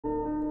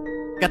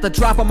Got the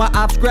drop on my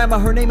ops grandma,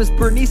 her name is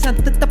Bernice and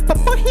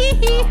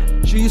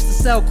she used to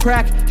sell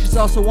crack. She's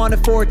also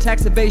wanted for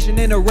tax evasion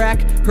in Iraq.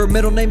 Her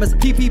middle name is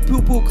Pee Pee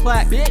Poo Poo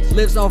Clack. Bitch.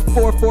 Lives on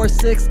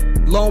 446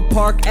 Lone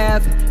Park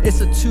Ave.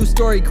 It's a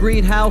 2-story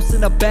greenhouse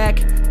in the back.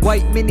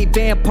 White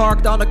minivan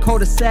parked on a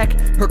cul-de-sac.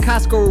 Her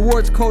Costco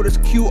rewards code is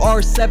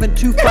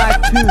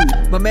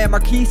QR7252. My man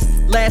Marquise,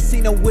 last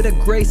seen him with a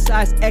gray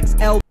size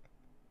XL.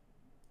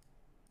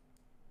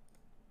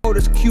 Code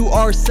is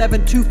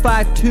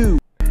QR7252.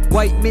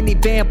 White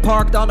minivan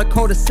parked on a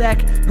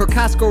cul-de-sac. Her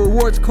Costco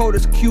rewards code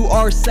is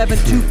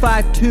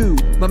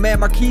QR7252. My man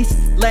Marquise,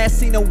 last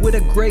seen him with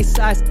a gray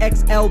size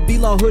XL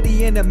B-long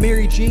hoodie and a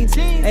Mary jeans.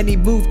 And he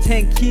moved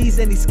 10 keys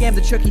and he scammed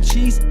the Chuck E.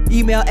 Cheese.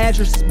 Email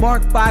address is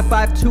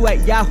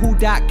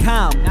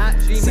mark552@yahoo.com. Not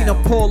Gmail. Seen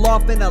him pull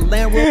off in a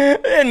Land Rover.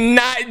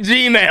 Not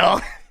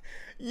Gmail.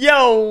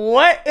 Yo,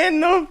 what in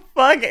the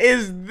fuck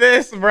is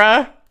this,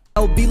 bruh?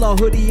 B-long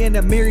hoodie and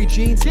a Mary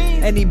jeans.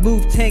 And he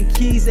moved 10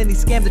 keys and he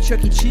scammed the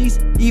Chuck E. Cheese.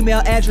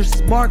 Email address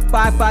is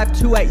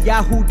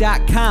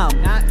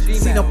mark552@yahoo.com. Not Gmail.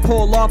 Seen him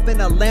pull off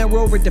in a Land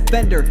Rover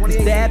Defender.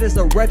 His dad is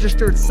a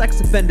registered sex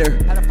offender.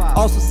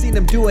 Also seen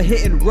him do a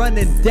hit and run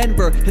in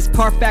Denver. His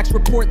Carfax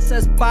report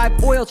says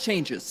 5 oil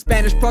changes.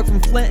 Spanish plug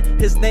from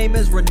Flint, his name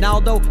is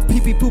Ronaldo Pee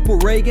Pee Poo Poo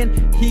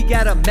Reagan. He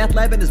got a meth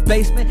lab in his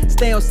basement.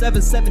 Stay on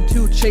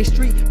 772 Chase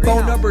Street.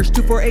 Phone number is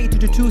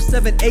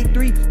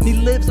 248-222-783. He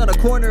lives on the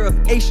corner of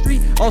A Street.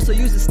 Also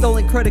uses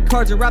stolen credit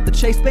cards and robbed the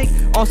Chase Bank.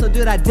 Also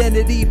did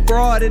identity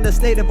fraud in the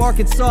state of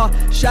Arkansas.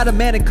 Shot a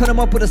man and cut him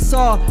up with a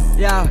saw.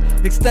 Yeah,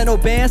 Extendo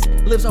Bands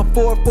lives on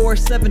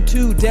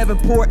 4472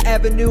 Davenport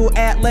Avenue,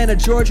 Atlanta,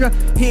 Georgia.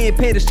 He ain't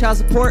paid his child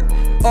support.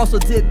 Also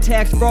did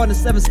tax fraud in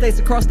 7 states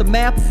across the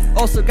map.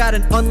 Also got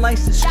an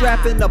unlicensed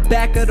strap in the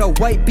back of the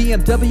white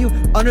BMW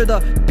under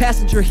the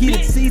passenger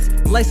heated seats.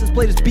 License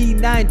plate is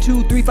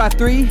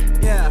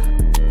B92353. Yeah.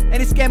 And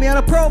he scammed me on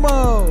a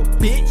promo,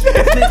 bitch.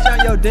 Snitch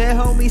on your dead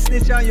homie,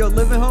 snitch on your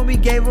living homie.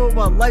 Gave him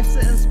a life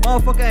sentence,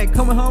 motherfucker ain't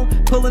coming home.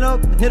 Pulling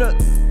up, hit a,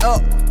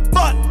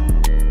 fuck.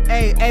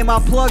 Hey, my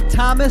plug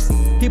Thomas,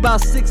 he about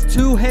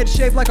 6'2", head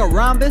shaped like a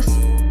rhombus.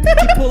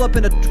 He pull up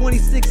in a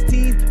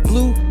 2016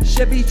 blue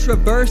Chevy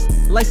Traverse,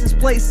 license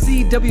plate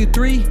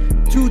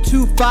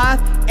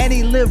CW3225, and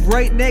he live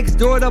right next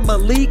door to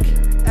Malik.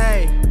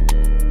 Hey.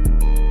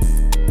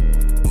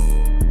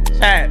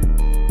 Chat.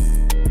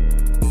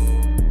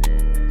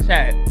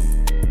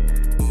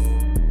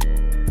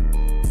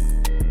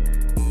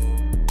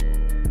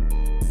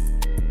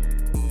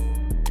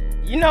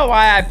 You know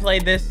why I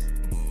played this?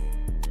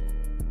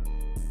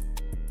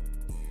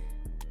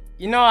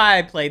 You know why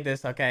I played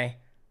this, okay?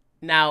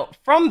 Now,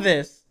 from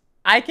this,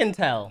 I can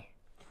tell,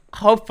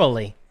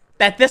 hopefully,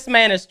 that this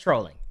man is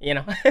trolling, you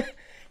know?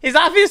 He's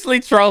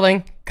obviously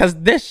trolling, because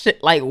this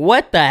shit, like,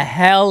 what the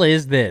hell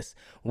is this?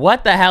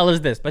 What the hell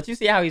is this? But you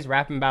see how he's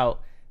rapping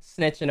about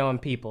snitching on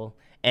people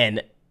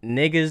and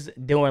niggas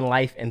doing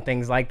life and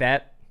things like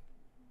that.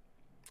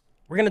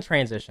 We're gonna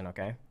transition,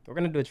 okay? We're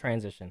gonna do a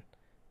transition.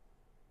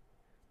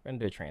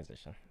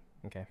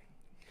 Okay?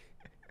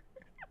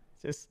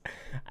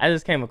 I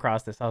just came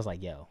across this. I was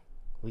like, yo,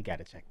 we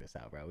gotta check this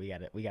out, bro. We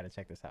gotta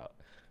check this out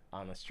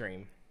on the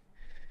stream.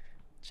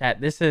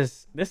 Chat, this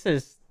is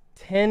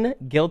 10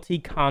 guilty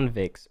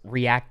convicts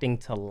reacting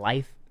to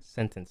life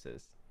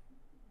sentences.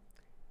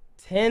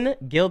 10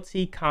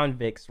 guilty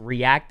convicts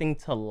reacting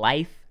to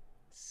life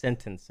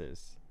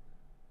sentences.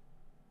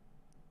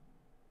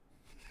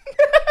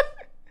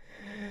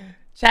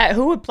 Chat,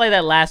 who would play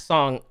that last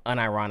song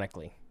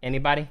unironically?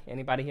 Anybody?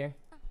 Anybody here?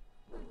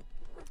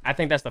 I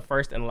think that's the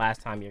first and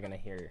last time you're gonna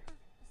hear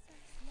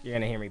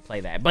me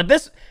play that. But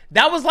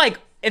that was like,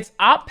 it's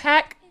Op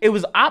Pack. It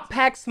was Op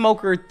Pack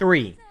Smoker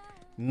 3.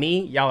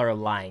 Me, y'all are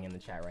lying in the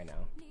chat right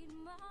now.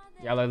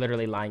 Y'all are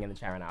literally lying in the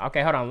chat right now.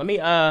 Okay, hold on. Let me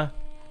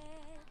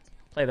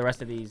play the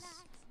rest of these.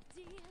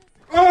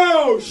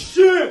 Oh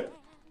shit!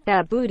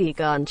 That Booty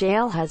Gone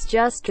Jail has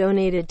just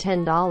donated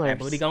 $10. That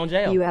Booty Gone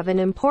Jail. You have an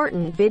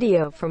important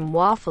video from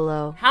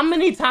Waffalo. How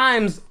many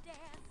times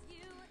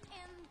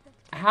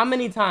are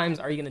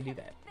you gonna do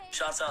that?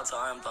 Shouts out to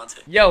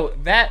ImDontai. Yo,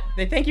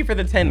 thank you for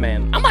the 10,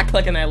 man. I'm not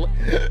clicking that.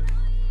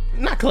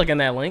 I'm not clicking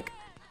that link.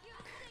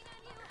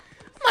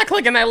 I'm not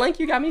clicking that link.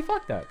 You got me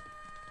fucked up.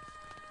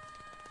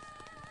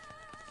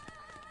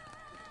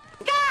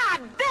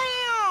 God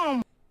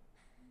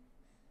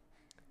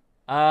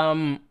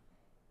damn!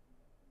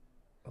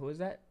 Who is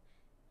that?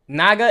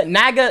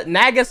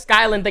 Naga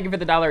Skyland, thank you for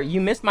the $1. You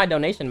missed my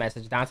donation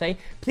message, Dante.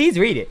 Please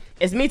read it.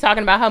 It's me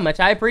talking about how much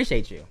I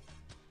appreciate you.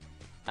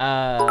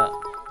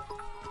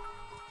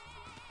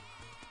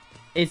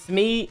 It's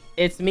me,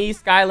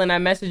 Skyland. I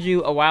messaged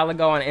you a while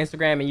ago on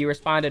Instagram and you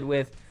responded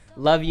with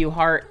love you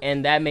heart,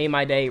 and that made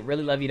my day.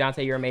 Really love you,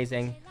 Dante. You're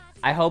amazing.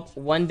 I hope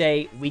one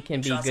day we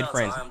can be good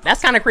friends.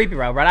 That's kind of creepy,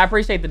 bro. But I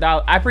appreciate the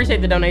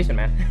donation,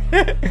 man.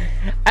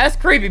 That's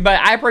creepy, but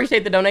I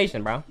appreciate the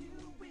donation, bro.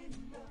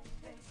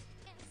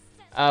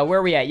 Where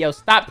are we at? Yo,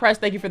 Stop Press,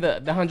 thank you for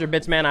the 100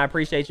 bits, man. I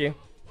appreciate you.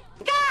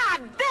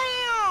 God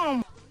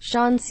damn!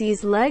 Sean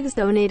C's Legs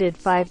donated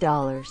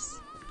 $5.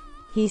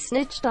 He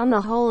snitched on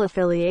the whole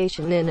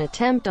affiliation in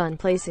attempt on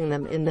placing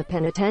them in the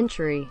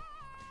penitentiary.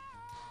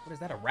 What is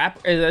that, a rap?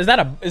 Is that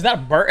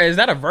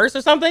a verse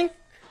or something?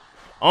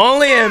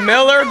 Only in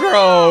Miller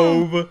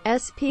Grove.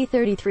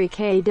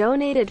 SP33K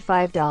donated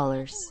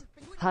 $5.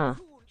 Huh.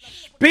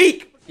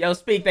 Speak. Yo,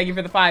 Speak. Thank you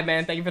for the 5,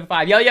 man. Thank you for the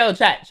 5. Yo,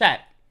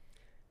 chat.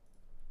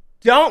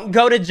 Don't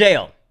go to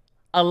jail.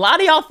 A lot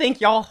of y'all think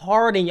y'all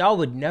hard and y'all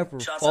would never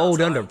fold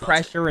under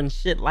pressure and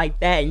shit like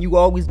that, and you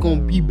always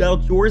gonna be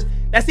about yours.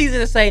 That's easy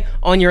to say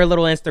on your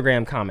little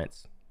Instagram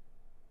comments.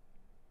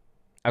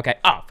 Okay.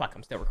 Oh, fuck.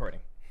 I'm still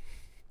recording.